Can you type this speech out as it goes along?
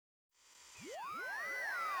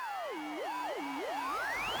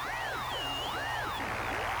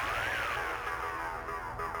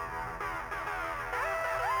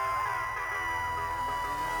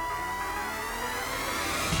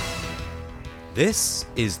This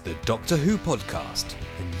is the Doctor Who podcast,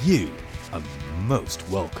 and you are most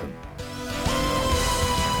welcome.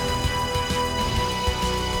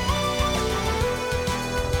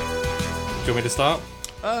 Do you want me to start?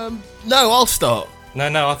 No, I'll start.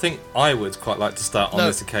 No, I think I would quite like to start on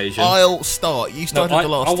this occasion. I'll start. You started the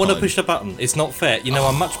last time. I want to push the button. It's not fair. You know,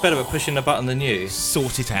 I'm much better at pushing the button than you.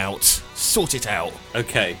 Sort it out. Sort it out.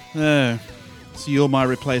 Okay. Oh, so you're my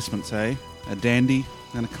replacements, eh? A dandy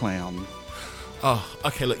and a clown. Oh,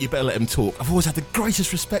 okay, look, you better let him talk. I've always had the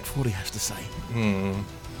greatest respect for what he has to say.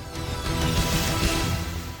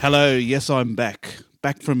 Hello, yes, I'm back.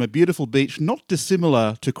 Back from a beautiful beach, not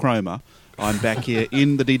dissimilar to Cromer. I'm back here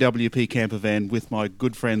in the DWP Campervan with my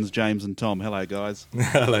good friends James and Tom. Hello, guys.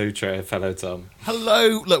 Hello, Trev. Hello, Tom.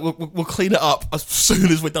 Hello. Look, we'll clean it up as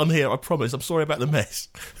soon as we're done here, I promise. I'm sorry about the mess.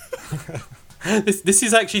 This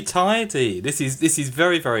is actually tidy. This is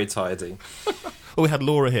very, very tidy. Oh, we had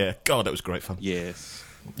Laura here. God, that was great fun. Yes.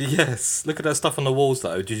 Yes. Look at that stuff on the walls,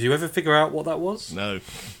 though. Did you ever figure out what that was? No.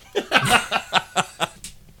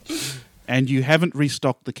 And you haven't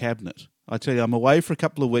restocked the cabinet. I tell you, I'm away for a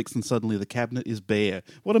couple of weeks and suddenly the cabinet is bare.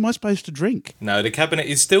 What am I supposed to drink? No, the cabinet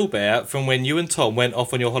is still bare from when you and Tom went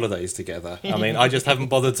off on your holidays together. I mean, I just haven't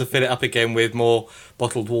bothered to fill it up again with more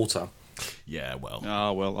bottled water. Yeah, well.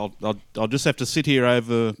 Oh, well, I'll just have to sit here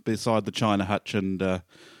over beside the China hutch and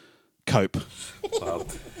cope. Well,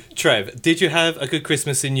 Trev, did you have a good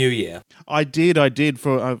Christmas and New Year? I did.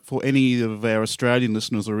 For any of our Australian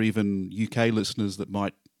listeners or even UK listeners that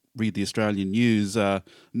might read the Australian news,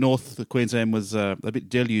 North Queensland was a bit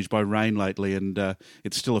deluged by rain lately, and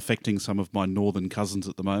it's still affecting some of my northern cousins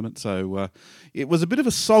at the moment. So it was a bit of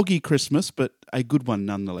a soggy Christmas, but a good one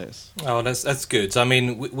nonetheless. Oh, that's good. I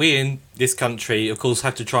mean, we in this country, of course,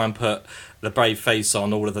 have to try and put the brave face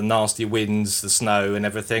on all of the nasty winds, the snow and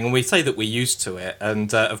everything, and we say that we're used to it.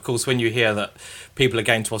 And, of course, when you hear that people are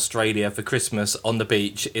going to Australia for Christmas on the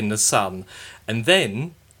beach in the sun, and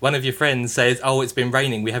then one of your friends says, oh, it's been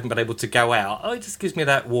raining, we haven't been able to go out. Oh, it just gives me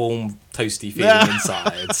that warm, toasty feeling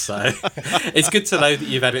inside. So it's good to know that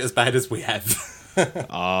you've had it as bad as we have.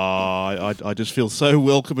 I just feel so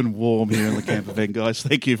welcome and warm here in the campervan, guys.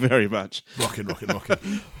 Thank you very much. Rockin'.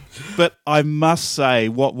 But I must say,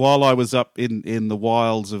 while I was up in the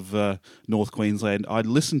wilds of North Queensland, I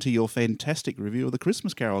listened to your fantastic review of the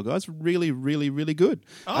Christmas Carol, guys. Really, really, really good.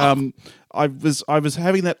 Oh. I was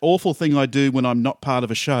having that awful thing I do when I'm not part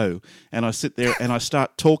of a show, and I sit there and I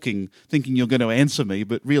start talking, thinking you're going to answer me,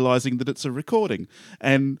 but realising that it's a recording.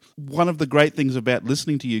 And one of the great things about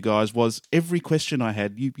listening to you guys was every question I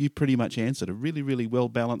had, you pretty much answered. A really, really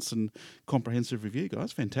well-balanced and comprehensive review,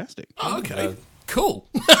 guys. Fantastic. Oh, okay. Cool.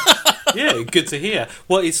 Yeah, good to hear.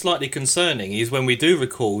 What is slightly concerning is when we do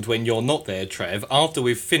record when you're not there, Trev, after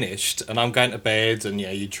we've finished and I'm going to bed and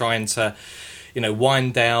you're trying to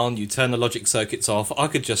wind down, you turn the logic circuits off, I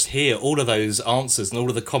could just hear all of those answers and all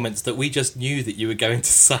of the comments that we just knew that you were going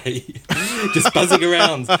to say, just buzzing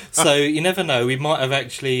around. So you never know, we might have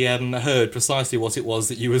actually heard precisely what it was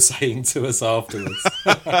that you were saying to us afterwards.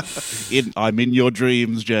 I'm in your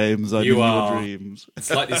dreams, James. I'm in your dreams. It's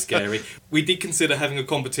slightly scary. We did consider having a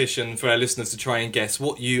competition for our listeners to try and guess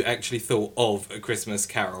what you actually thought of A Christmas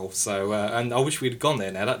Carol. So, and I wish we'd gone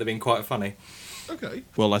there now. That'd have been quite funny. Okay.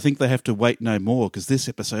 Well, I think they have to wait no more, because this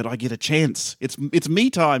episode I get a chance. It's me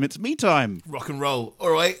time. It's me time. Rock and roll.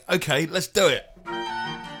 All right. Okay, let's do it.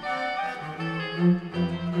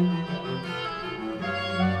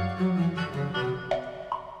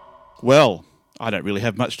 Well, I don't really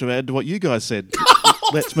have much to add to what you guys said.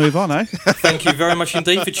 Let's move on, eh? Thank you very much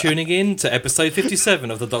indeed for tuning in to episode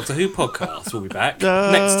 57 of the Doctor Who podcast. We'll be back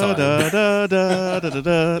next time.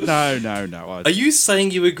 No. Are you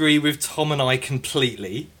saying you agree with Tom and I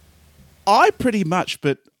completely? I pretty much,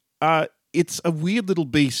 but it's a weird little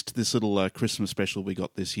beast, this little Christmas special we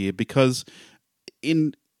got this year, because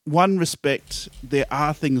in one respect, there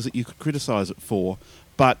are things that you could criticise it for,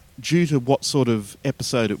 but due to what sort of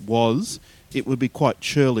episode it was, it would be quite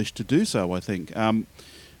churlish to do so, I think.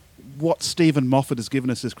 What Stephen Moffat has given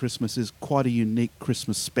us this Christmas is quite a unique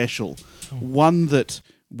Christmas special. One that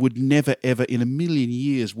would never, ever in a million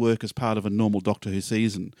years work as part of a normal Doctor Who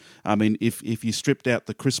season. I mean, if you stripped out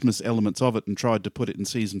the Christmas elements of it and tried to put it in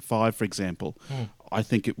season 5, for example, I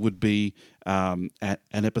think it would be an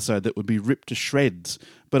episode that would be ripped to shreds.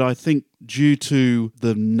 But I think due to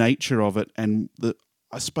the nature of it and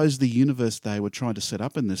I suppose the universe they were trying to set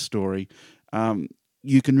up in this story,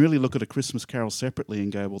 you can really look at A Christmas Carol separately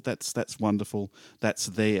and go, well, that's wonderful, that's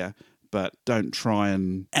there. but don't try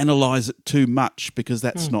and analyse it too much because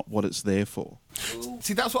that's not what it's there for.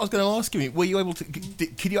 See, that's what I was going to ask you. Were you able to?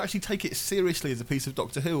 Could you actually take it seriously as a piece of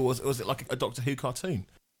Doctor Who, or was it like a Doctor Who cartoon?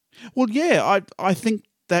 Well, yeah, I think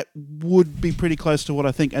that would be pretty close to what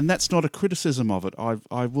I think, and that's not a criticism of it,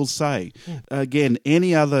 I will say. Again,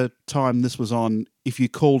 any other time this was on, if you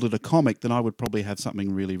called it a comic, then I would probably have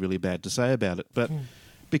something really, really bad to say about it. But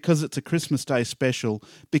because it's a Christmas Day special,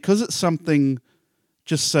 because it's something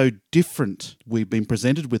just so different we've been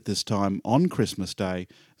presented with this time on Christmas Day,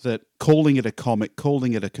 that calling it a comic,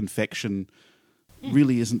 calling it a confection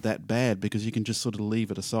really isn't that bad, because you can just sort of leave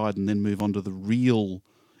it aside and then move on to the real,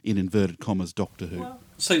 in inverted commas, Doctor Who.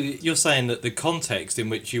 So you're saying that the context in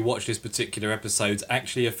which you watch this particular episode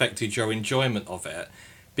actually affected your enjoyment of it?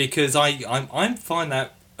 Because I find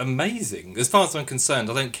that amazing. As far as I'm concerned,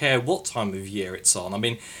 I don't care what time of year it's on. I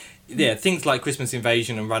mean, yeah, things like Christmas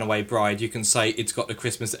Invasion and Runaway Bride, you can say it's got the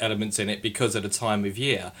Christmas elements in it because of the time of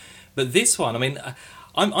year. But this one, I mean,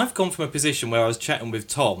 I've gone from a position where I was chatting with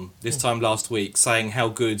Tom this time last week, saying how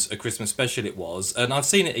good a Christmas special it was, and I've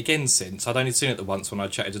seen it again since. I'd only seen it the once when I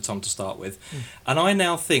chatted to Tom to start with, and I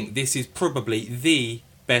now think this is probably the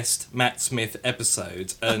best Matt Smith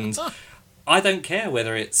episode, and I don't care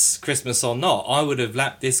whether it's Christmas or not. I would have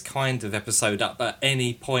lapped this kind of episode up at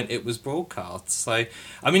any point it was broadcast. So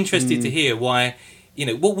I'm interested to hear why,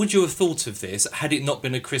 what would you have thought of this had it not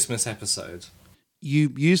been a Christmas episode?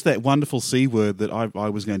 You used that wonderful C word that I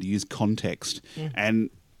was going to use, context. And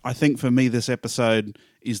I think for me this episode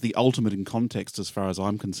is the ultimate in context as far as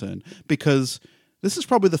I'm concerned, because this is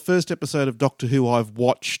probably the first episode of Doctor Who I've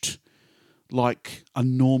watched like a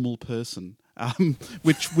normal person.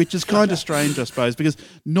 Which is kind of strange, I suppose, because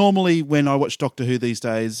normally when I watch Doctor Who these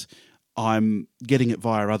days, I'm getting it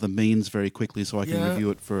via other means very quickly so I can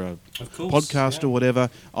review it for a podcast or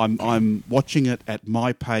whatever. I'm watching it at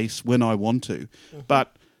my pace when I want to.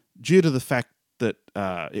 But due to the fact that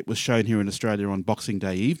it was shown here in Australia on Boxing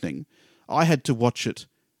Day evening, I had to watch it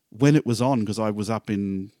when it was on because I was up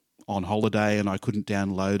on holiday and I couldn't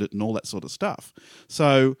download it and all that sort of stuff.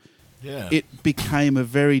 So it became a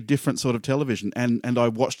very different sort of television, and I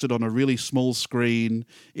watched it on a really small screen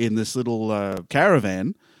in this little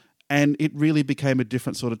caravan, and it really became a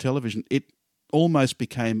different sort of television. It almost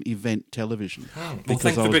became event television. Well,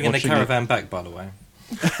 thanks for bringing the caravan back, by the way.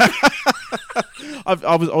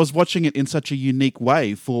 I was watching it in such a unique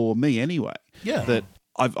way for me anyway, that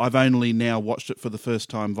I've only now watched it for the first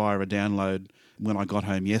time via a download when I got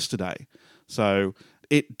home yesterday. So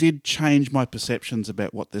it did change my perceptions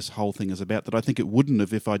about what this whole thing is about that I think it wouldn't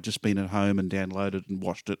have if I'd just been at home and downloaded and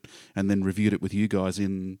watched it and then reviewed it with you guys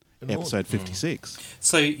in episode 56.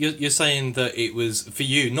 So you're saying that it was, for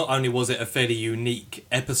you, not only was it a fairly unique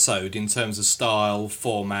episode in terms of style,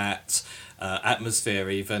 format, atmosphere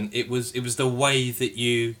even, it was the way that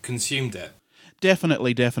you consumed it.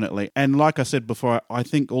 Definitely. And like I said before, I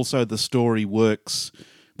think also the story works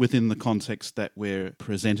within the context that we're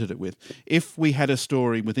presented it with. If we had a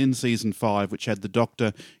story within season 5 which had the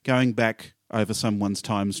Doctor going back over someone's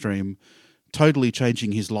time stream, totally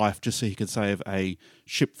changing his life just so he could save a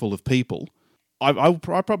ship full of people, I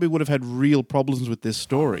probably would have had real problems with this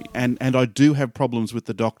story. And I do have problems with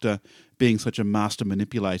the Doctor being such a master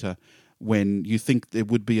manipulator when you think there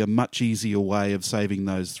would be a much easier way of saving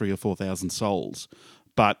those 3,000 or 4,000 souls.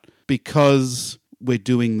 But because we're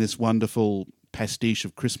doing this wonderful pastiche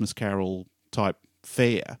of Christmas Carol type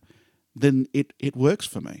fare, then it works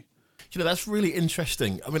for me. That's really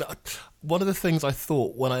interesting. I mean, one of the things I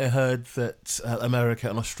thought when I heard that America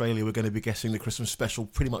and Australia were going to be getting the Christmas special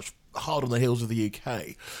pretty much hard on the heels of the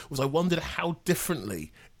UK was I wondered how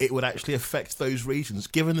differently it would actually affect those regions,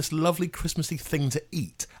 given this lovely Christmassy thing to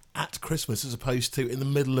eat at Christmas as opposed to in the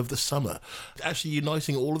middle of the summer. Actually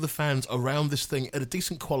uniting all of the fans around this thing at a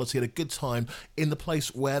decent quality, at a good time, in the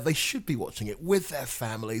place where they should be watching it, with their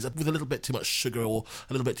families, with a little bit too much sugar or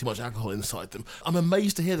a little bit too much alcohol inside them. I'm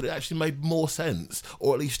amazed to hear that it actually made more sense,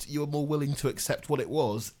 or at least you were more willing to accept what it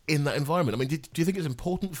was in that environment. I mean, do you think it's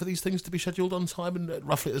important for these things to be scheduled on time and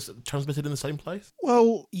roughly transmitted in the same place?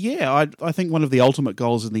 Well, yeah, I think one of the ultimate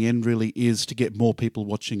goals in the end really is to get more people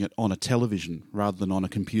watching it on a television rather than on a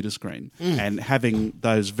computer screen. And having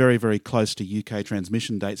those very, very close to UK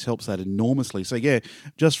transmission dates helps that enormously. So yeah,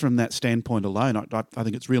 just from that standpoint alone, I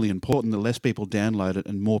think it's really important. The less people download it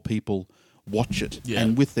and more people watch it,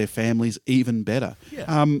 and with their families, even better.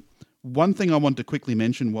 One thing I want to quickly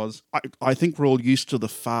mention was I think we're all used to the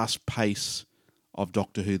fast pace of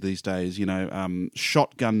Doctor Who these days,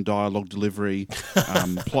 shotgun dialogue delivery,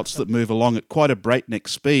 plots that move along at quite a breakneck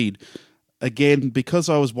speed. Again, because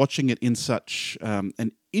I was watching it in such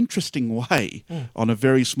an interesting way on a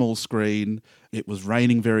very small screen. It was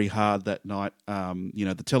raining very hard that night.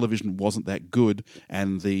 The television wasn't that good,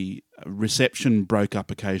 and the reception broke up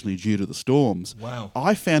occasionally due to the storms. Wow.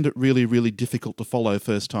 I found it really, really difficult to follow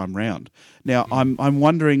first time round. Now, I'm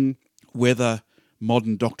wondering whether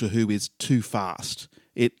modern Doctor Who is too fast.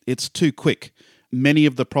 It's too quick. Many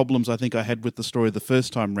of the problems I think I had with the story the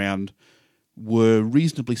first time round were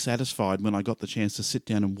reasonably satisfied when I got the chance to sit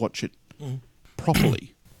down and watch it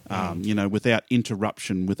properly, without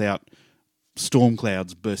interruption, without storm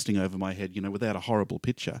clouds bursting over my head, without a horrible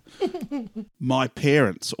picture. My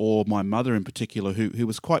parents, or my mother in particular, who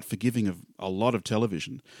was quite forgiving of a lot of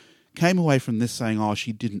television, came away from this saying,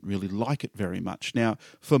 she didn't really like it very much. Now,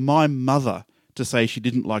 for my mother to say she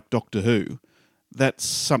didn't like Doctor Who, that's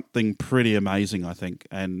something pretty amazing, I think.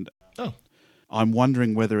 And I'm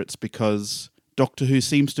wondering whether it's because Doctor Who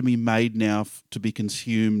seems to be made now to be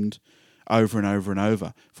consumed over and over and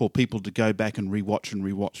over, for people to go back and rewatch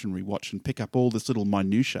and pick up all this little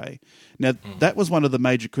minutiae. Now, that was one of the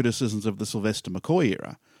major criticisms of the Sylvester McCoy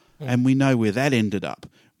era, and we know where that ended up,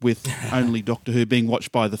 with only Doctor Who being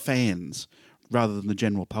watched by the fans rather than the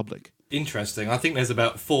general public. Interesting. I think there's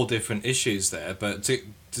about 4 different issues there, but to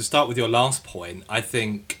start with your last point, I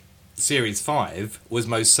think Series 5 was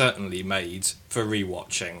most certainly made for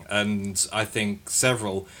rewatching, and I think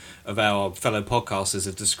several of our fellow podcasters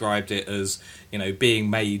have described it as, being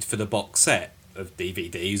made for the box set of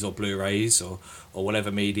DVDs or Blu-rays or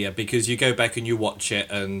whatever media, because you go back and you watch it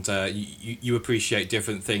and you appreciate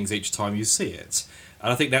different things each time you see it.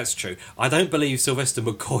 And I think that's true. I don't believe Sylvester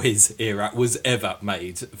McCoy's era was ever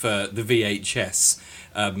made for the VHS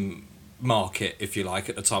market, if you like,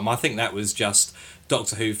 at the time. I think that was just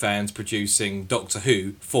Doctor Who fans producing Doctor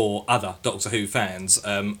Who for other Doctor Who fans,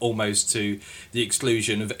 almost to the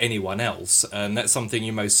exclusion of anyone else. And that's something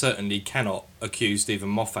you most certainly cannot accuse Stephen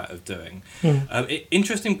Moffat of doing.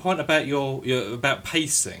 Interesting point about your about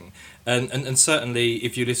pacing. And certainly,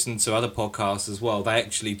 if you listen to other podcasts as well, they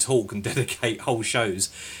actually talk and dedicate whole shows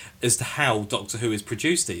as to how Doctor Who is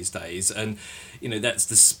produced these days. And, that's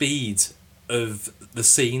the speed of the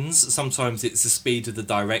scenes. Sometimes it's the speed of the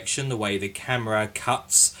direction, the way the camera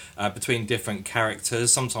cuts between different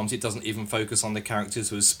characters. Sometimes it doesn't even focus on the characters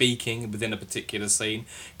who are speaking within a particular scene,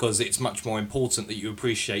 because it's much more important that you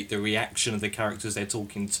appreciate the reaction of the characters they're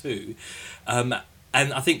talking to.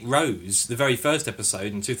 And I think Rose, the very first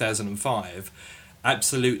episode in 2005,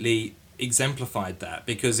 absolutely exemplified that,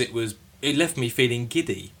 because it left me feeling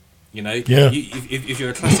giddy. If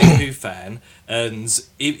you're a classic Who fan, and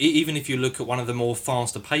even if you look at one of the more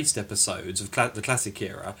faster paced episodes of the classic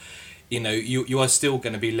era, you are still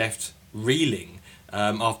going to be left reeling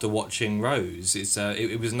after watching Rose.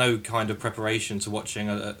 It was no kind of preparation to watching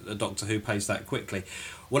a Doctor Who pace that quickly.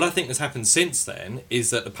 What I think has happened since then is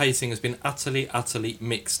that the pacing has been utterly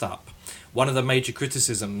mixed up. One of the major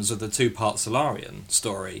criticisms of the 2-part Solarian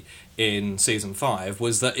story in Season 5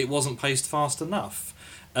 was that it wasn't paced fast enough.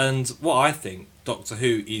 And what I think Doctor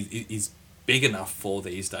Who is big enough for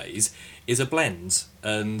these days is a blend.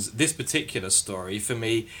 And this particular story, for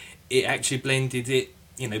me, it actually blended it,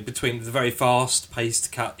 between the very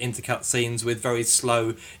fast-paced intercut scenes with very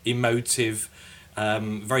slow, emotive,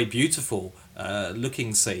 very beautiful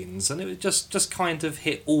looking scenes, and it just kind of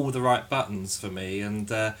hit all the right buttons for me. And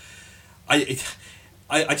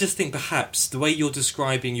I just think perhaps the way you're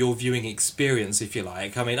describing your viewing experience, if you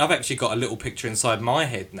like, I've actually got a little picture inside my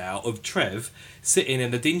head now of Trev sitting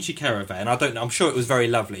in a dingy caravan. I don't know, I'm sure it was very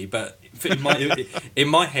lovely, but in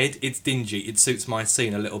my head it's dingy. It suits my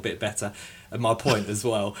scene a little bit better, and my point as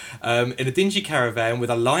well. In a dingy caravan with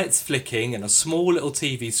the lights flicking and a small little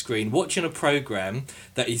TV screen, watching a programme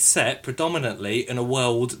that is set predominantly in a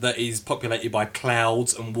world that is populated by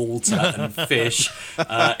clouds and water and fish.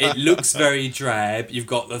 It looks very drab. You've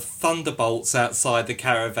got the thunderbolts outside the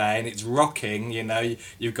caravan. It's rocking,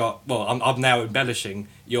 You've got, I'm now embellishing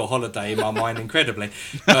your holiday in my mind incredibly,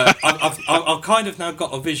 but I've kind of now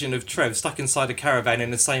got a vision of Trev stuck inside a caravan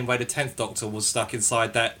in the same way the 10th Doctor was stuck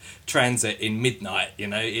inside that transit in Midnight.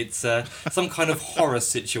 It's some kind of horror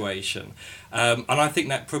situation, and I think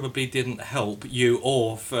that probably didn't help you,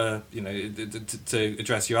 or for to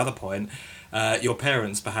address your other point, your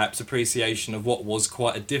parents' perhaps appreciation of what was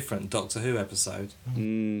quite a different Doctor Who episode.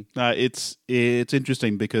 It's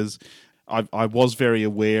interesting, because I was very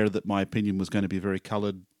aware that my opinion was going to be very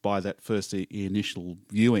coloured by that first initial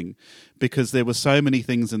viewing, because there were so many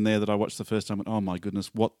things in there that I watched the first time and, oh my goodness,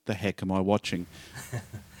 what the heck am I watching?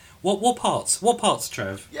 What parts? What parts,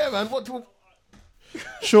 Trev? Yeah, man.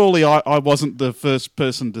 Surely I wasn't the first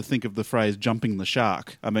person to think of the phrase "jumping the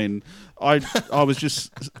shark." I was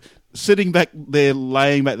just sitting back there,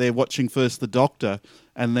 laying back there, watching first the Doctor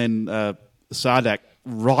and then Sardak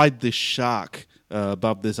ride this shark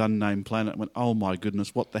above this unnamed planet. I went, oh my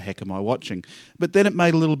goodness, what the heck am I watching? But then it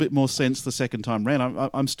made a little bit more sense the second time round.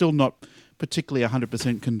 I'm still not particularly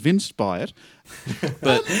 100% convinced by it.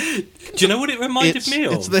 But do you know what it reminded me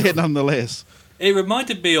of? It's there nonetheless. It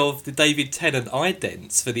reminded me of the David Tennant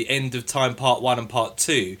idents for the End of Time Part 1 and Part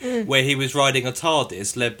 2, where he was riding a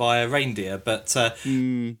TARDIS led by a reindeer. But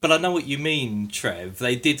I know what you mean, Trev.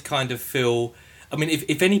 They did kind of feel... I mean,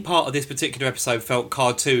 if any part of this particular episode felt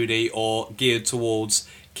cartoony or geared towards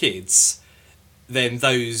kids, then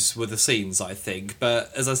those were the scenes, I think.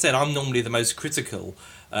 But as I said, I'm normally the most critical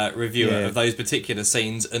reviewer of those particular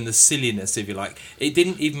scenes and the silliness, if you like. It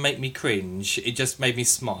didn't even make me cringe. It just made me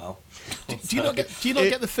smile. Do you not get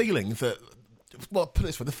the feeling that? Well, put it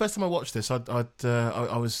this way: the first time I watched this, I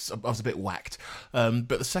was a bit whacked, but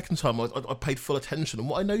the second time I paid full attention, and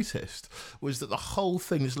what I noticed was that the whole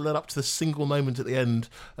thing just led up to the single moment at the end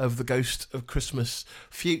of the Ghost of Christmas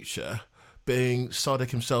Future being Sardak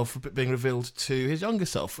himself being revealed to his younger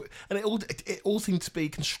self, and it all seemed to be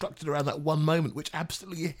constructed around that one moment, which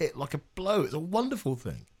absolutely hit like a blow. It's a wonderful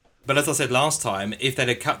thing. But as I said last time, if they'd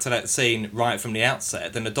have cut to that scene right from the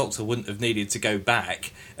outset, then the Doctor wouldn't have needed to go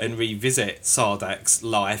back and revisit Sardak's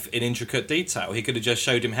life in intricate detail. He could have just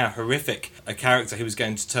showed him how horrific a character he was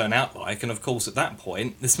going to turn out like, and of course at that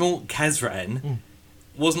point, the small Kazran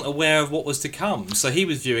wasn't aware of what was to come, so he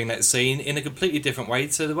was viewing that scene in a completely different way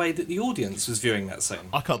to the way that the audience was viewing that scene.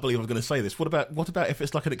 I can't believe I'm going to say this. What about if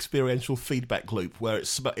it's like an experiential feedback loop where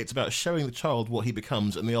it's about showing the child what he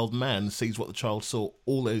becomes, and the old man sees what the child saw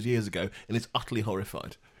all those years ago and is utterly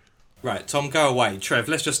horrified? Right, Tom, go away. Trev,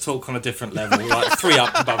 let's just talk on a different level, like 3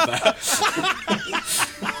 up above that.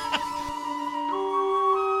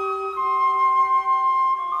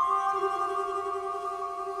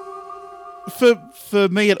 For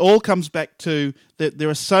me, it all comes back to that there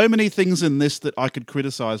are so many things in this that I could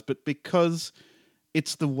criticise, but because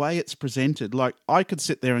it's the way it's presented, like I could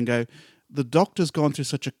sit there and go, the Doctor's gone through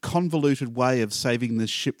such a convoluted way of saving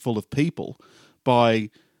this ship full of people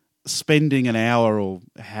by spending an hour or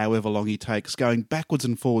however long he takes going backwards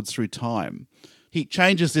and forwards through time. He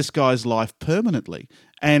changes this guy's life permanently,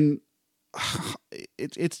 and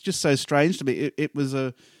it's just so strange to me. It was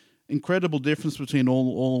a incredible difference between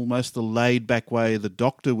almost the laid-back way the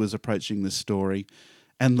Doctor was approaching this story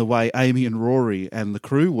and the way Amy and Rory and the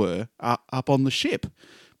crew were up on the ship,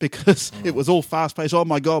 because it was all fast-paced. Oh,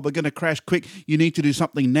 my God, we're going to crash quick. You need to do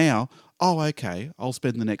something now. Oh, okay, I'll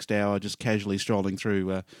spend the next hour just casually strolling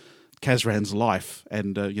through Kazran's life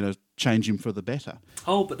and, change him for the better.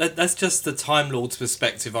 Oh, but that's just the Time Lord's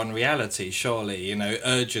perspective on reality, surely.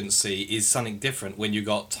 Urgency is something different when you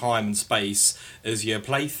got time and space as your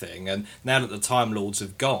plaything. And now that the Time Lords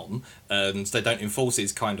have gone and they don't enforce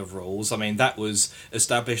these kind of rules, I mean, that was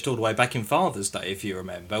established all the way back in Father's Day, if you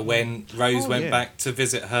remember, when Rose went back to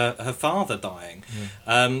visit her father dying.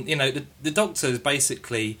 Yeah. The Doctor's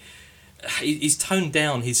basically... He's toned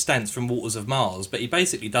down his stance from Waters of Mars, but he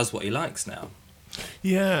basically does what he likes now.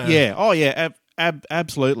 Yeah. Yeah. Oh, yeah.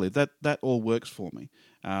 Absolutely. That all works for me.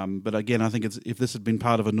 But again, I think if this had been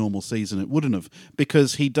part of a normal season, it wouldn't have,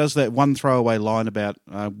 because he does that one throwaway line about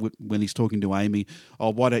when he's talking to Amy. Oh,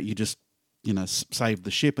 why don't you just save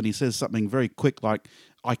the ship? And he says something very quick like,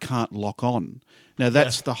 "I can't lock on." Now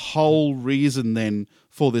that's the whole reason then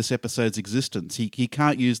for this episode's existence. He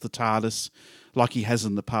can't use the TARDIS like he has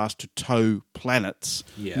in the past to tow planets.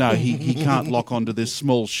 Yeah. No, he can't lock onto this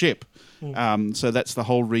small ship. So that's the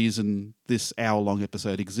whole reason this hour-long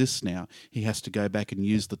episode exists now. He has to go back and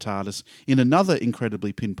use the TARDIS in another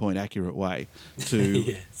incredibly pinpoint accurate way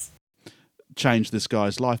to change this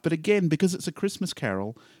guy's life. But again, because it's a Christmas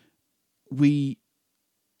Carol,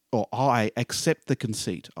 I accept the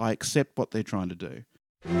conceit. I accept what they're trying to do.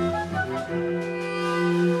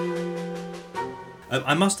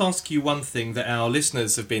 I must ask you one thing that our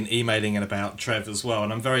listeners have been emailing in about, Trev, as well,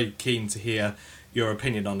 and I'm very keen to hear your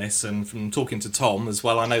opinion on this, and from talking to Tom as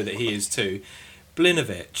well, I know that he is too.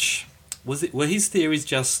 Blinovich, were his theories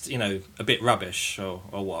just, a bit rubbish, or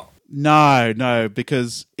what? No,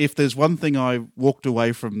 because if there's one thing I walked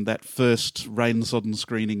away from that first rain-sodden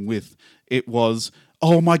screening with, it was,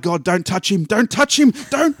 oh my God, don't touch him, don't touch him,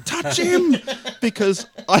 don't touch him! Because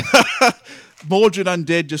Mordred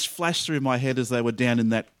Undead just flashed through my head as they were down in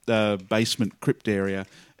that basement crypt area.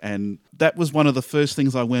 And that was one of the first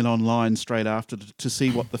things I went online straight after to see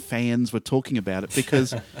what the fans were talking about it,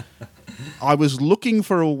 because I was looking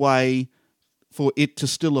for a way for it to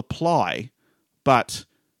still apply, but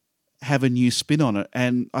have a new spin on it.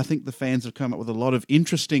 And I think the fans have come up with a lot of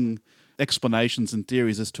interesting explanations and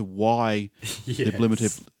theories as to why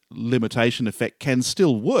the limitation effect can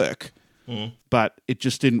still work. But it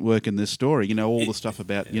just didn't work in this story. You know, all the stuff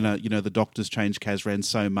about, you know, the doctor's changed Kazran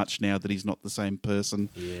so much now that he's not the same person.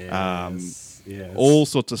 All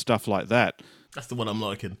sorts of stuff like that. That's the one I'm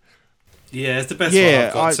liking. Yeah, it's the best one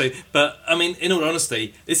I've got too. But, I mean, in all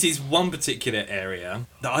honesty, this is one particular area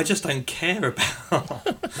that I just don't care about.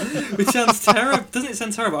 Which sounds terrible. Doesn't it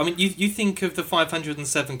sound terrible? I mean, you think of the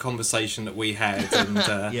 507 conversation that we had and...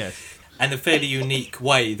 Yes. And a fairly unique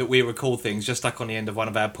way that we record things, just like on the end of one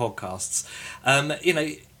of our podcasts. You know,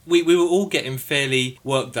 we were all getting fairly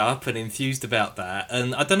worked up and enthused about that.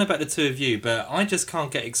 And I don't know about the two of you, but I just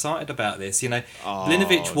can't get excited about this. You know,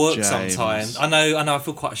 Blinovich works sometimes. I know, I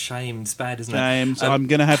feel quite ashamed. It's bad, isn't it? James, I'm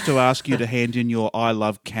going to have to ask you to hand in your I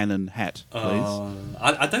Love Canon hat, please.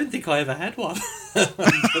 I don't think I ever had one.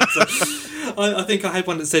 I think I had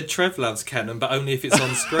one that said Trev loves Canon, but only if it's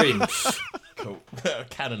on screen. Cool. A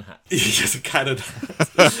cannon hat. Yes, a cannon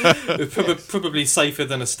hat. Probably safer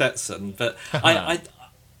than a Stetson, but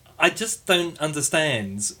I just don't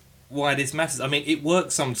understand why this matters. I mean, it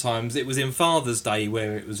works sometimes. It was in Father's Day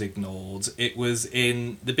where it was ignored. It was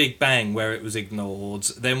in The Big Bang where it was ignored.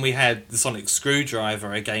 Then we had the Sonic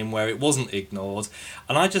Screwdriver again where it wasn't ignored.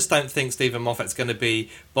 And I just don't think Stephen Moffat's going to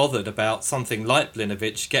be bothered about something like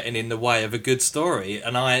Blinovich getting in the way of a good story.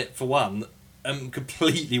 And I, for one... I'm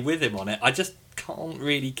completely with him on it. I just can't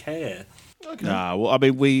really care. Okay. Nah, well, I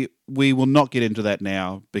mean, we will not get into that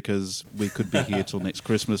now because we could be here till next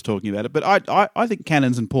Christmas talking about it. But I think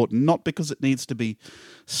canon's important, not because it needs to be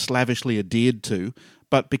slavishly adhered to,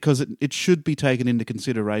 but because it should be taken into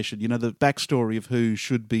consideration. You know, the backstory of Who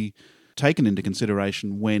should be taken into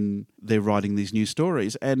consideration when they're writing these new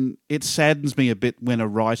stories. And it saddens me a bit when a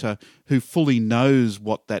writer who fully knows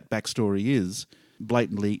what that backstory is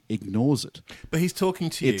blatantly ignores it. But he's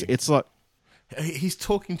talking to you. It's like he's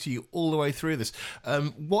talking to you all the way through this.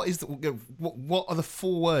 What are the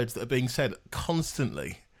 4 words that are being said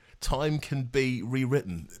constantly? Time can be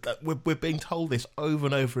rewritten. We're being told this over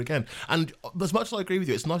and over again. And as much as I agree with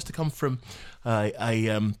you, it's nice to come from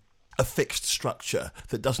a fixed structure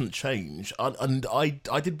that doesn't change. And I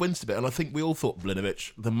did wince a bit, and I think we all thought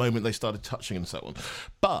Blinovich the moment they started touching and so on.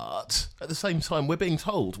 But at the same time, we're being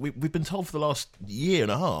told, we've been told for the last year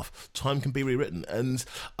and a half, time can be rewritten. And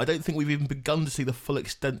I don't think we've even begun to see the full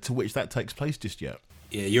extent to which that takes place just yet.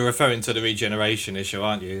 Yeah, you're referring to the regeneration issue,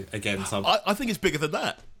 aren't you? Again, I think it's bigger than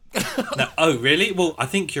that. No, oh, really? Well, I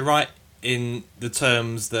think you're right in the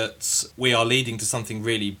terms that we are leading to something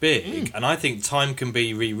really big. And I think time can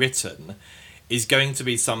be rewritten is going to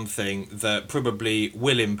be something that probably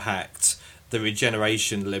will impact the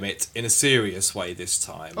regeneration limit in a serious way this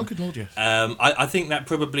time. Oh, good Lord, yes. I think that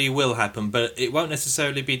probably will happen, but it won't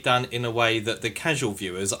necessarily be done in a way that the casual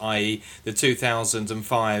viewers, i.e. the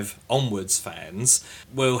 2005 onwards fans,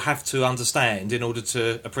 will have to understand in order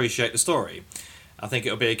to appreciate the story. I think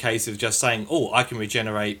it'll be a case of just saying, oh, I can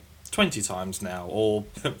regenerate 20 times now or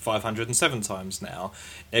 507 times now.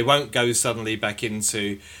 It won't go suddenly back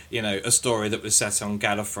into, you know, a story that was set on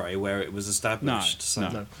Gallifrey where it was established.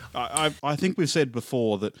 No. I think we've said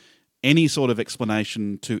before that any sort of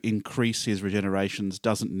explanation to increase his regenerations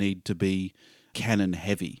doesn't need to be canon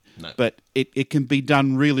heavy. No. But it can be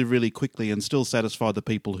done really, really quickly and still satisfy the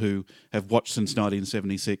people who have watched since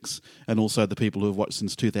 1976 and also the people who have watched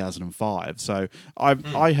since 2005. So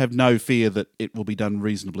I have no fear that it will be done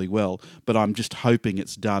reasonably well, but I'm just hoping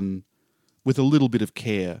it's done with a little bit of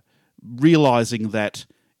care, realising that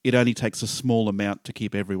it only takes a small amount to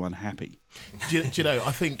keep everyone happy. Do you know,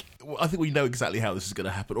 I think we know exactly how this is going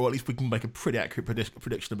to happen, or at least we can make a pretty accurate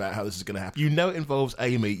prediction about how this is going to happen. You know it involves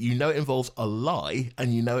Amy, you know it involves a lie,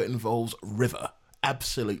 and you know it involves River.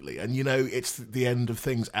 Absolutely. And you know it's the end of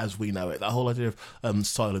things as we know it. That whole idea of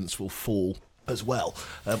silence will fall as well.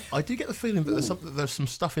 I do get the feeling that there's some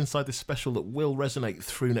stuff inside this special that will resonate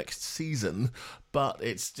through next season, but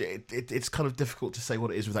it's kind of difficult to say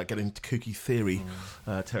what it is without getting into kooky theory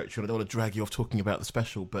territory. I don't want to drag you off talking about the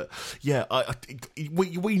special, but yeah,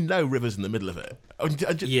 we know River's in the middle of it. And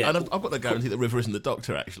I've got no guarantee that River isn't the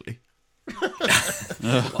Doctor, actually.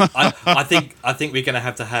 I think we're going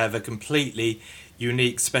to have a completely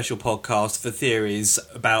unique special podcast for theories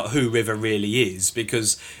about who River really is,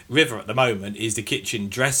 because River at the moment is the kitchen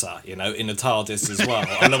dresser, you know, in the TARDIS as well,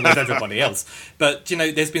 along with everybody else. But, you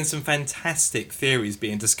know, there's been some fantastic theories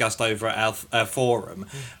being discussed over at our forum,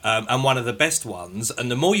 and one of the best ones,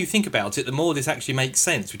 and the more you think about it, the more this actually makes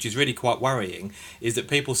sense, which is really quite worrying, is that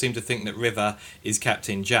people seem to think that River is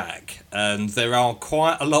Captain Jack, and there are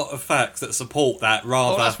quite a lot of facts that support that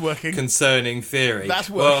rather concerning theory.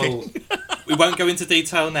 That's working. Well, we won't go into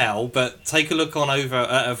detail now, but take a look on over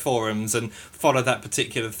at our forums and follow that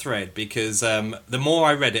particular thread, because the more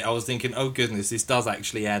I read it, I was thinking, oh goodness, this does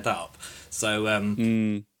actually add up. So,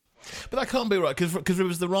 But that can't be right, because it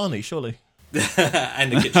was the Rani, surely.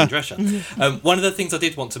 and the kitchen dresser. One of the things I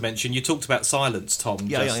did want to mention, you talked about silence, Tom,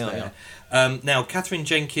 there. Now, Catherine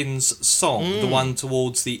Jenkins' song, the one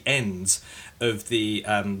towards the end of the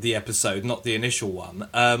episode, not the initial one,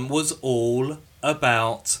 was all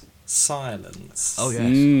about silence. Oh,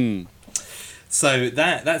 yes. So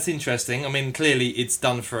that's interesting. I mean, clearly it's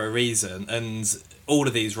done for a reason, and all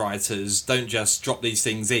of these writers don't just drop these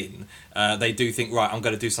things in. They do think, right, I'm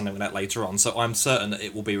going to do something with that later on. So I'm certain that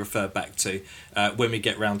it will be referred back to when we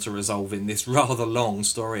get round to resolving this rather long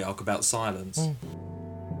story arc about silence.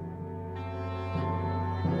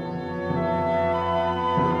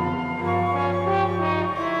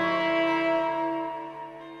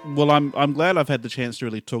 Well, I'm glad I've had the chance to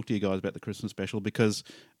really talk to you guys about the Christmas special, because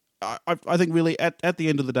I think really at the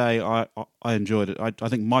end of the day I enjoyed it. I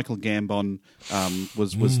think Michael Gambon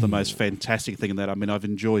was the most fantastic thing in that. I mean, I've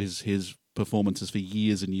enjoyed his performances for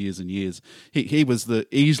years and years and years. He was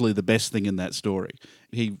easily the best thing in that story.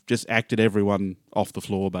 He just acted everyone off the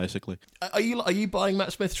floor, basically. Are you buying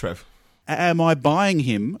Matt Smith, Trev? Am I buying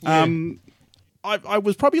him? Yeah. I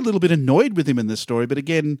was probably a little bit annoyed with him in this story, but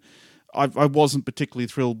again, I wasn't particularly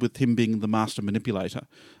thrilled with him being the master manipulator.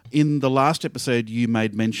 In the last episode, you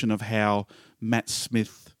made mention of how Matt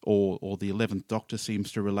Smith or the 11th Doctor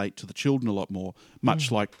seems to relate to the children a lot more,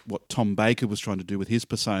 much like what Tom Baker was trying to do with his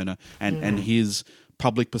persona and his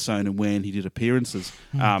public persona when he did appearances.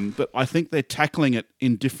 But I think they're tackling it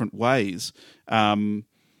in different ways.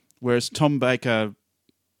 Whereas Tom Baker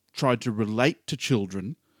tried to relate to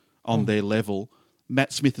children on their level,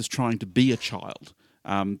 Matt Smith is trying to be a child.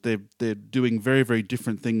 They're doing very, very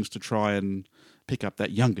different things to try and pick up that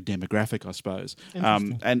younger demographic, I suppose.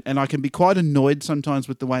 And I can be quite annoyed sometimes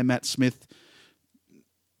with the way Matt Smith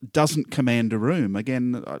doesn't command a room.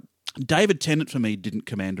 Again, David Tennant for me didn't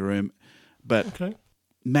command a room, but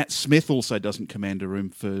Matt Smith also doesn't command a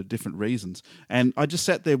room for different reasons. And I just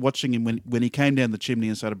sat there watching him when he came down the chimney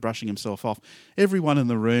and started brushing himself off. Everyone in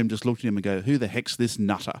the room just looked at him and go, "Who the heck's this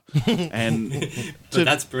nutter?" And but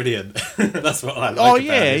that's brilliant. That's what I like. Oh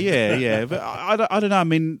about yeah. But I don't know. I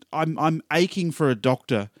mean, I'm aching for a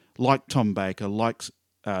doctor like Tom Baker, like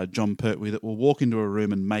John Pertwee, that will walk into a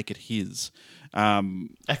room and make it his.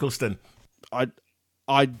 Eccleston.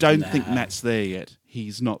 I don't think Matt's there yet.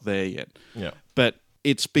 He's not there yet. Yeah. But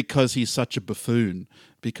it's because he's such a buffoon,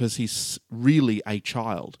 because he's really a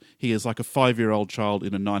child. He is like a 5-year-old child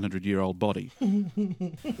in a 900-year-old body.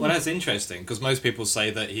 Well, that's interesting, because most people say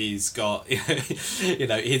that he's got,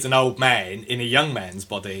 he's an old man in a young man's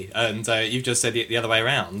body, and you've just said it the other way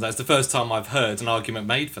around. That's the first time I've heard an argument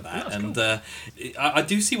made for that, and cool. I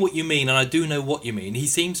do see what you mean, and I do know what you mean. He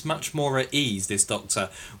seems much more at ease, this Doctor,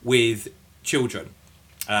 with children.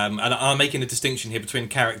 And I'm making a distinction here between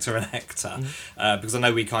character and actor, because I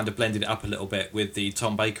know we kind of blended it up a little bit with the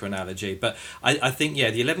Tom Baker analogy. But I think, the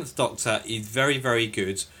 11th Doctor is very, very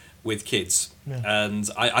good with kids. Yeah. And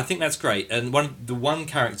I think that's great. And the one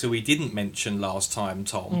character we didn't mention last time,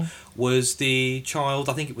 Tom, was the child,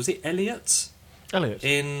 I think it was Elliot? Elliot.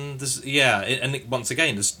 In this, and once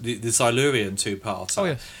again, the Silurian two-parter. Oh,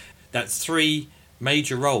 yes. That's 3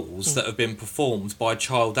 major roles that have been performed by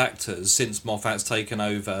child actors since Moffat's taken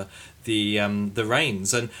over the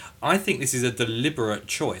reins, and I think this is a deliberate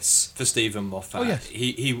choice for Stephen Moffat. Oh, yes.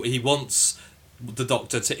 He wants the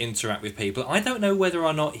Doctor to interact with people. I don't know whether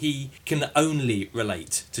or not he can only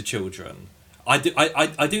relate to children. I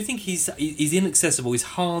do think he's inaccessible. He's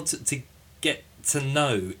hard to get to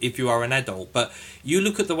know if you are an adult. But you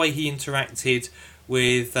look at the way he interacted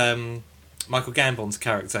with Michael Gambon's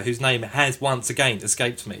character, whose name has once again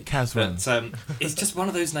escaped me. Casvan. But it's just one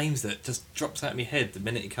of those names that just drops out of my head the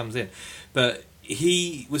minute he comes in. But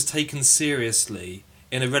he was taken seriously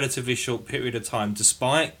in a relatively short period of time,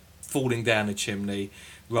 despite falling down a chimney,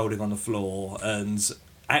 rolling on the floor, and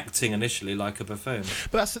acting initially like a buffoon.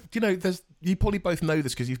 But that's, you probably both know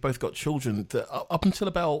this because you've both got children, that up until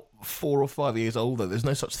about 4 or 5 years older, there's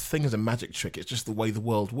no such thing as a magic trick. It's just the way the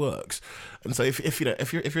world works. And so if you're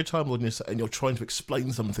a Time Lord and you're trying to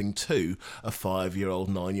explain something to a 5-year-old,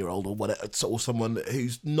 9-year-old, or whatever, or someone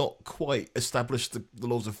who's not quite established the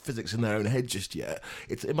laws of physics in their own head just yet,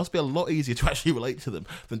 it must be a lot easier to actually relate to them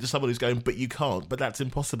than just someone who's going, but you can't, but that's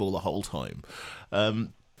impossible the whole time.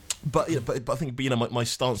 But I think my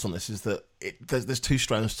stance on this is that there's two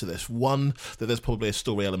strands to this. One, that there's probably a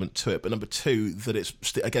story element to it, but number two, that it's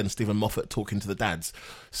again Stephen Moffat talking to the dads,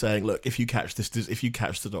 saying, "Look, if you catch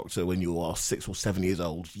the Doctor when you are 6 or 7 years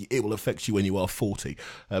old, it will affect you when you are 40,"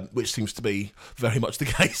 which seems to be very much the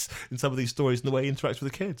case in some of these stories and the way he interacts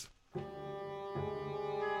with the kids.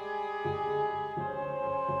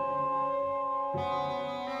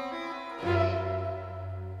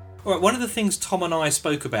 All right, one of the things Tom and I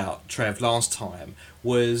spoke about, Trev, last time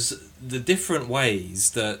was the different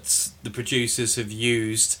ways that the producers have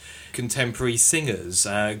used contemporary singers,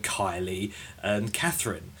 Kylie and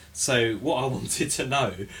Catherine. So what I wanted to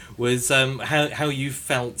know was how you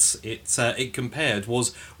felt it compared.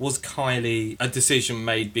 Was Kylie a decision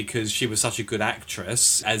made because she was such a good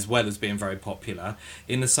actress, as well as being very popular,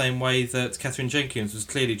 in the same way that Catherine Jenkins was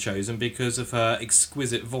clearly chosen because of her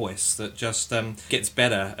exquisite voice that just gets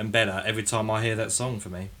better and better every time I hear that song for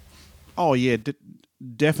me? Oh, yeah,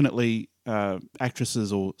 definitely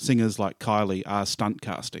actresses or singers like Kylie are stunt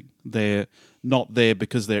casting. They're not there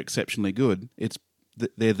because they're exceptionally good.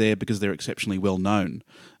 They're there because they're exceptionally well known.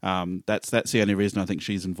 That's the only reason I think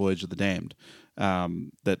she's in Voyage of the Damned.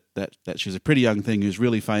 That she's a pretty young thing who's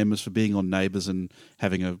really famous for being on Neighbours and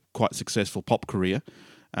having a quite successful pop career.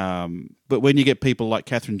 But when you get people like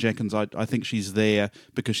Catherine Jenkins, I think she's there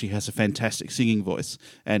because she has a fantastic singing voice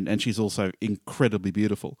and she's also incredibly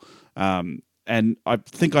beautiful. And I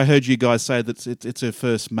think I heard you guys say that it's her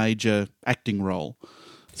first major acting role.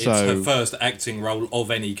 It's her first acting role of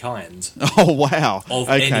any kind. Oh, wow. Of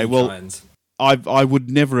any kind. I would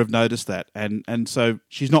never have noticed that. And so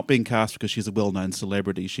she's not being cast because she's a well-known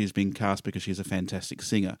celebrity. She's being cast because she's a fantastic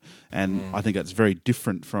singer. And I think that's very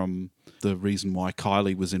different from the reason why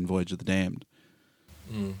Kylie was in Voyage of the Damned.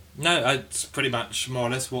 No, it's pretty much more or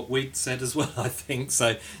less what we'd said as well, I think.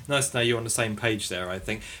 So nice to know you're on the same page there, I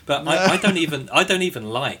think. But I don't even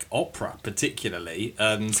like opera particularly,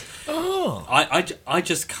 and I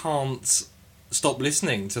just can't stop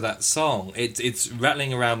listening to that song. It's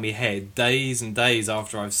rattling around my head days and days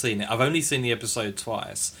after I've seen it. I've only seen the episode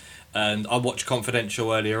twice. And I watched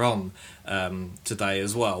Confidential earlier on today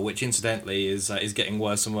as well, which incidentally is getting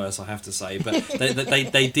worse and worse, I have to say. But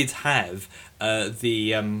they did have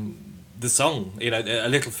the song, a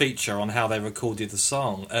little feature on how they recorded the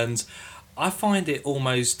song, and I find it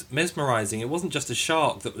almost mesmerising. It wasn't just a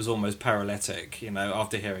shark that was almost paralytic,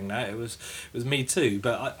 after hearing that. It was me too,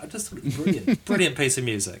 but I just thought it was brilliant. Brilliant piece of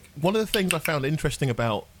music. One of the things I found interesting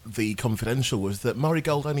about the Confidential was that Murray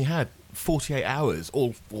Gold only had 48 hours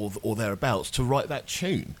or thereabouts to write that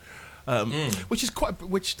tune,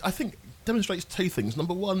 which I think demonstrates two things.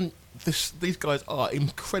 Number one, these guys are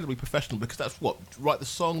incredibly professional because that's write the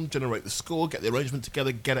song, generate the score, get the arrangement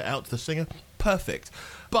together, get it out to the singer. Perfect.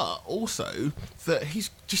 But also that he's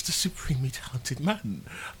just a supremely talented man.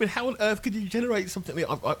 I mean, how on earth could you generate something?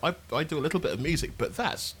 I do a little bit of music, but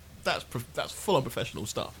that's full-on professional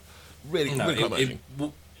stuff. Really quite amazing.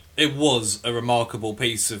 It was a remarkable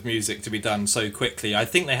piece of music to be done so quickly. I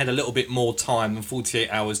think they had a little bit more time than 48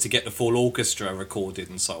 hours to get the full orchestra recorded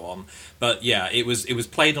and so on. But yeah, it was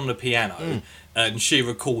played on the piano, and she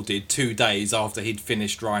recorded 2 days after he'd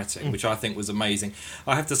finished writing, which I think was amazing.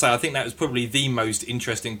 I have to say, I think that was probably the most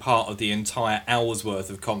interesting part of the entire hour's worth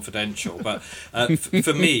of Confidential. But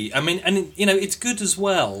for me, I mean, and it's good as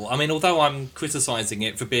well. I mean, although I'm criticising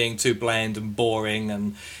it for being too bland and boring,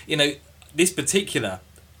 and this particular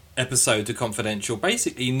episode to Confidential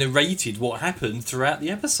basically narrated what happened throughout the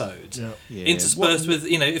episode, interspersed with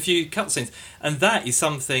a few cutscenes, and that is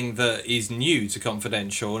something that is new to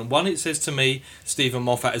Confidential. And one, it says to me, Stephen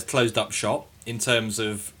Moffat has closed up shop in terms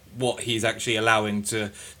of what he's actually allowing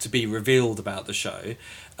to be revealed about the show.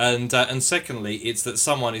 And secondly, it's that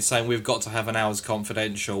someone is saying we've got to have an hour's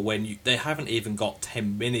Confidential when they haven't even got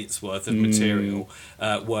 10 minutes worth of material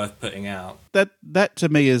worth putting out. That to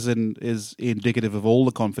me is indicative of all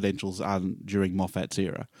the Confidentials during Moffat's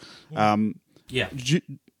era. I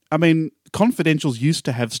mean, Confidentials used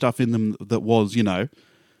to have stuff in them that was,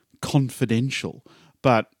 confidential,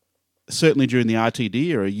 but certainly during the RTD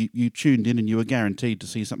era, you tuned in and you were guaranteed to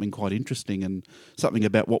see something quite interesting and something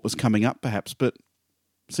about what was coming up, perhaps. But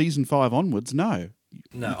season 5 onwards, no.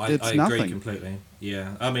 No, I agree completely.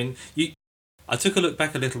 Yeah, I mean, I took a look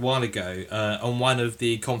back a little while ago on one of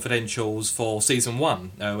the Confidentials for season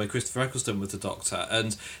 1, where Christopher Eccleston was the Doctor,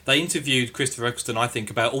 and they interviewed Christopher Eccleston, I think,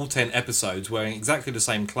 about all 10 episodes, wearing exactly the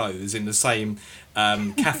same clothes in the same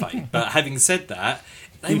cafe. But having said that,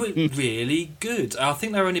 they were really good. I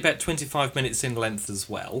think they were only about 25 minutes in length as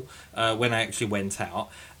well, when I actually went out.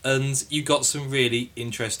 And you got some really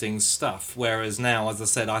interesting stuff. Whereas now, as I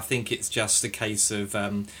said, I think it's just a case of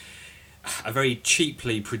a very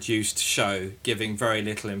cheaply produced show giving very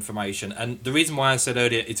little information. And the reason why I said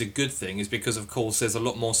earlier it's a good thing is because, of course, there's a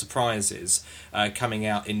lot more surprises coming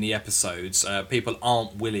out in the episodes. People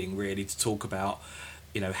aren't willing really to talk about,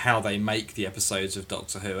 how they make the episodes of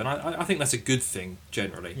Doctor Who, and I think that's a good thing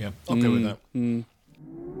generally. Yeah, I'll go with that. Do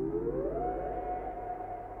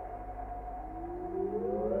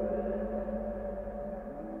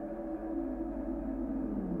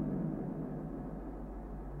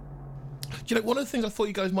you know, one of the things I thought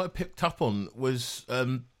you guys might have picked up on was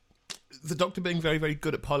the Doctor being very, very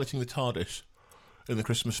good at piloting the TARDIS in the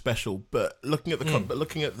Christmas special, but looking at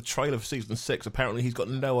the trailer for season 6, apparently he's got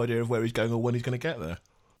no idea of where he's going or when he's going to get there.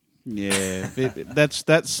 Yeah,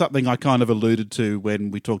 that's something I kind of alluded to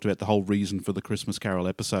when we talked about the whole reason for the Christmas Carol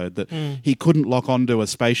episode, that he couldn't lock onto a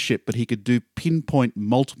spaceship, but he could do pinpoint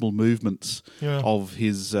multiple movements of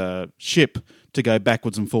his ship to go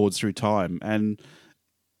backwards and forwards through time. And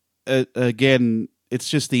again, it's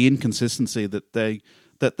just the inconsistency that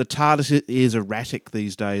the TARDIS is erratic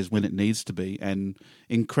these days when it needs to be, and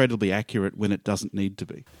incredibly accurate when it doesn't need to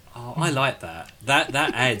be. Oh, I like that. That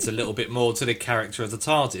adds a little bit more to the character of the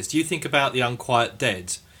TARDIS. Do you think about the Unquiet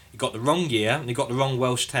Dead? You got the wrong year and you got the wrong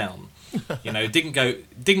Welsh town. Didn't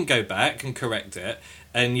go back and correct it.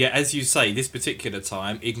 And yet, as you say, this particular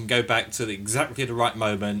time, it can go back to exactly the right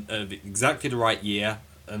moment, exactly the right year,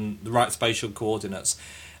 and the right spatial coordinates.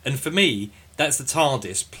 And for me, that's the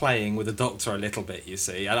TARDIS playing with the Doctor a little bit, you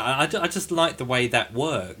see. And I just like the way that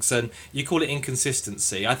works. And you call it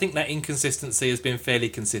inconsistency. I think that inconsistency has been fairly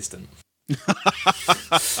consistent.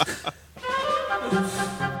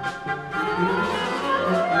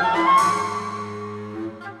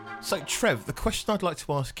 So, Trev, the question I'd like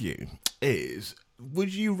to ask you is,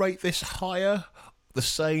 would you rate this higher, the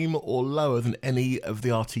same, or lower than any of the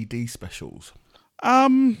RTD specials?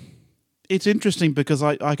 It's interesting because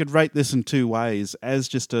I could rate this in two ways. As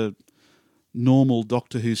just a normal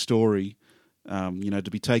Doctor Who story, to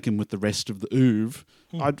be taken with the rest of the oeuvre,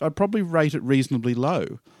 I'd probably rate it reasonably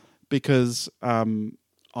low, because I'm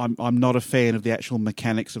not a fan of the actual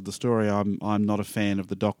mechanics of the story. I'm not a fan of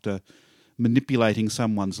the Doctor manipulating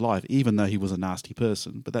someone's life, even though he was a nasty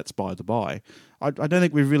person, but that's by the by. I don't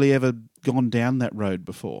think we've really ever gone down that road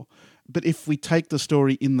before. But if we take the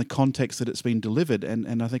story in the context that it's been delivered,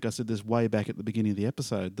 and I think I said this way back at the beginning of the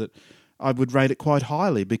episode, that I would rate it quite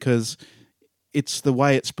highly, because it's the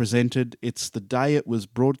way it's presented, it's the day it was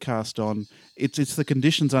broadcast on, it's the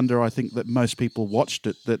conditions under, I think, that most people watched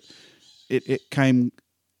it, that it came,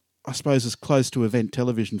 I suppose, as close to event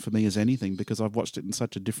television for me as anything, because I've watched it in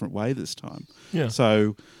such a different way this time. Yeah.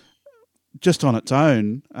 So just on its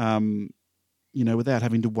own, without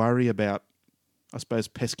having to worry about, I suppose,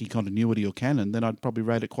 pesky continuity or canon, then I'd probably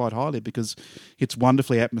rate it quite highly, because it's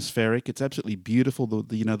wonderfully atmospheric. It's absolutely beautiful.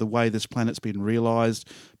 The way this planet's been realised,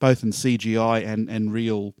 both in CGI and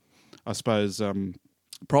real, I suppose,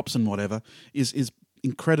 props and whatever, is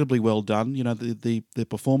incredibly well done. The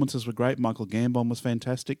performances were great. Michael Gambon was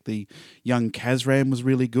fantastic. The young Kazran was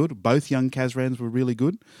really good. Both young Kazrans were really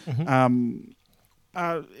good. Mm-hmm.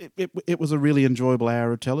 It was a really enjoyable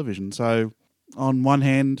hour of television. So, on one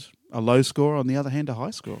hand, a low score, on the other hand, a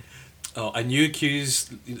high score. Oh, and you accuse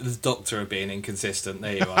the Doctor of being inconsistent.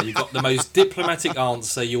 There you are. You got the most diplomatic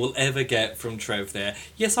answer you will ever get from Trev there.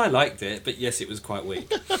 Yes, I liked it, but yes, it was quite weak.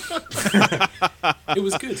 It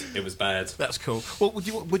was good. It was bad. That's cool. Well,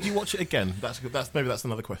 would you watch it again? Maybe that's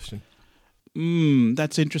another question.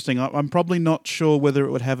 That's interesting. I'm probably not sure whether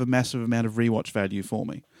it would have a massive amount of rewatch value for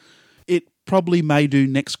me. It probably may do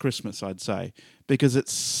next Christmas, I'd say, because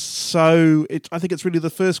I think it's really the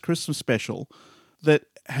first Christmas special that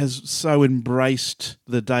has so embraced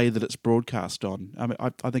the day that it's broadcast on. I mean,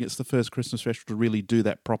 I think it's the first Christmas special to really do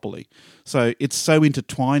that properly. So it's so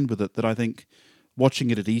intertwined with it that I think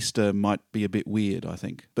watching it at Easter might be a bit weird, I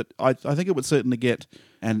think. But I think it would certainly get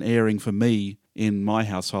an airing for me in my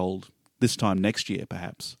household this time next year,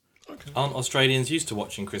 perhaps. Okay. Aren't Australians used to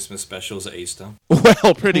watching Christmas specials at Easter?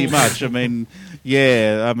 Well, pretty much. I mean,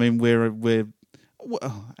 yeah. I mean, we're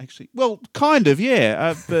well, kind of,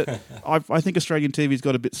 yeah. But I think Australian TV's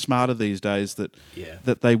got a bit smarter these days that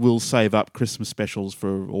they will save up Christmas specials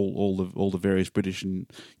for all the various British and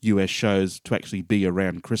US shows to actually be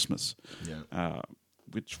around Christmas. Yeah.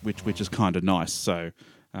 Which is kind of nice. So,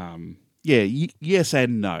 yes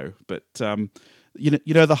and no. But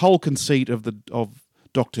the whole conceit of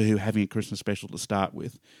Doctor Who having a Christmas special to start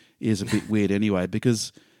with is a bit weird anyway,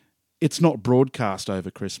 because it's not broadcast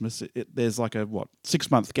over Christmas. There's like a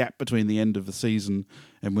 6-month gap between the end of the season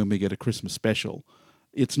and when we get a Christmas special.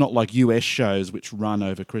 It's not like US shows which run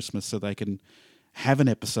over Christmas, so they can have an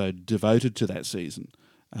episode devoted to that season.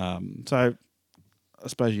 So I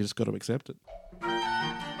suppose you just got to accept it.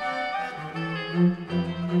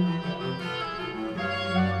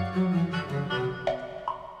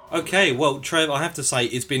 Okay, well, Trev, I have to say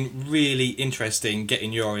it's been really interesting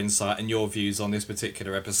getting your insight and your views on this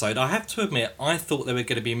particular episode. I have to admit, I thought they were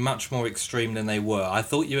going to be much more extreme than they were. I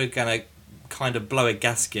thought you were going to kind of blow a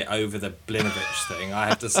gasket over the Blinovich thing, I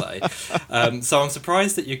have to say. So I'm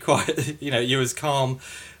surprised that you're quite, you're as calm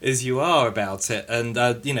as you are about it. And,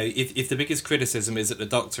 if the biggest criticism is that the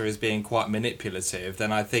Doctor is being quite manipulative,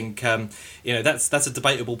 then I think, that's a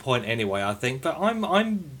debatable point anyway, I think. But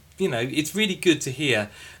I'm it's really good to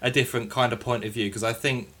hear a different kind of point of view, because I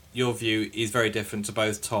think your view is very different to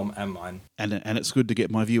both Tom and mine. And it's good to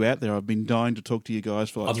get my view out there. I've been dying to talk to you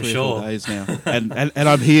guys for like 3 or 4 days now. And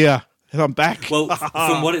I'm here. And I'm back. Well,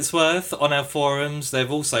 from what it's worth, on our forums,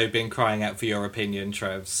 they've also been crying out for your opinion,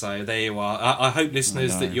 Trev. So there you are. I hope,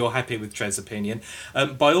 listeners, that you're happy with Trev's opinion.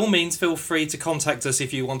 By all means, feel free to contact us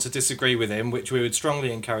if you want to disagree with him, which we would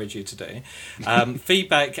strongly encourage you to do.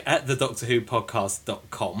 Feedback at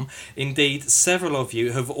thedoctorwhopodcast.com. Indeed, several of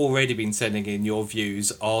you have already been sending in your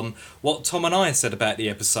views on what Tom and I said about the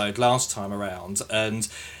episode last time around. And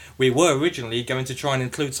we were originally going to try and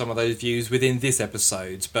include some of those views within this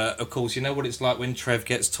episode, but of course, you know what it's like when Trev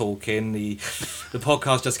gets talking, the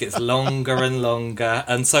podcast just gets longer and longer,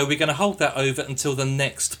 and so we're going to hold that over until the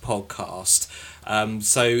next podcast.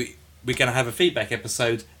 So we're going to have a feedback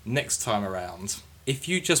episode next time around. If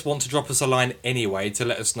you just want to drop us a line anyway to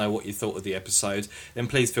let us know what you thought of the episode, then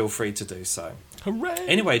please feel free to do so. Hooray!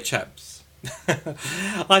 Anyway, chaps,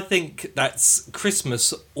 I think that's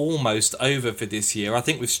Christmas almost over for this year. I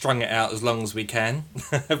think we've strung it out as long as we can.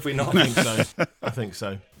 Have we not? I think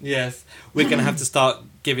so. Yes. We're going to have to start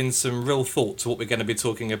giving some real thought to what we're going to be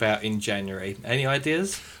talking about in January. Any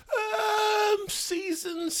ideas?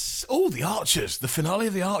 Seasons... Oh, The Archers. The finale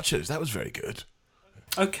of The Archers. That was very good.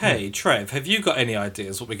 Okay, Trev, have you got any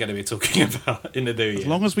ideas what we're going to be talking about in the new year? As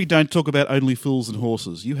long as we don't talk about Only Fools and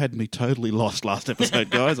Horses. You had me totally lost last episode,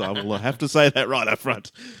 guys. I will have to say that right up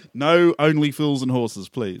front. No Only Fools and Horses,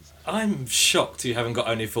 please. I'm shocked you haven't got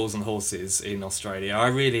Only Fools and Horses in Australia. I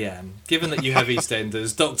really am. Given that you have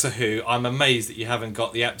EastEnders, Doctor Who, I'm amazed that you haven't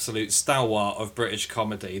got the absolute stalwart of British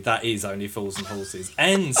comedy. That is Only Fools and Horses.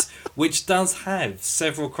 And which does have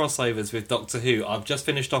several crossovers with Doctor Who. I've just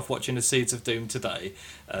finished off watching The Seeds of Doom today.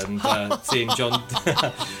 And seeing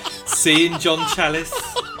John Chalice.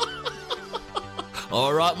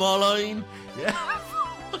 All right, Marlene. Yeah.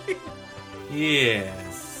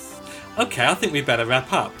 Yes. Okay, I think we better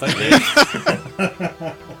wrap up, don't you?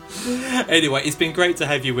 Anyway, it's been great to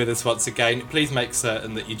have you with us once again. Please make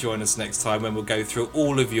certain that you join us next time when we'll go through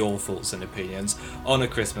all of your thoughts and opinions on A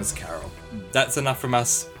Christmas Carol. That's enough from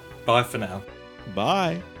us. Bye for now.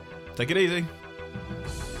 Bye. Take it easy.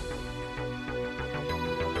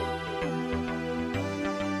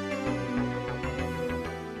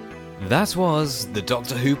 That was the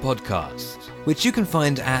Doctor Who podcast, which you can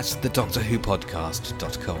find at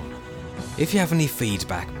thedoctorwhopodcast.com. If you have any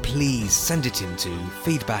feedback, please send it in to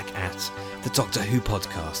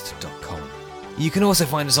feedback@thedoctorwhopodcast.com. You can also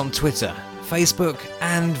find us on Twitter, Facebook,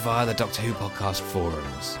 and via the Doctor Who podcast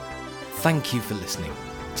forums. Thank you for listening.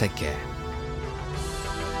 Take care.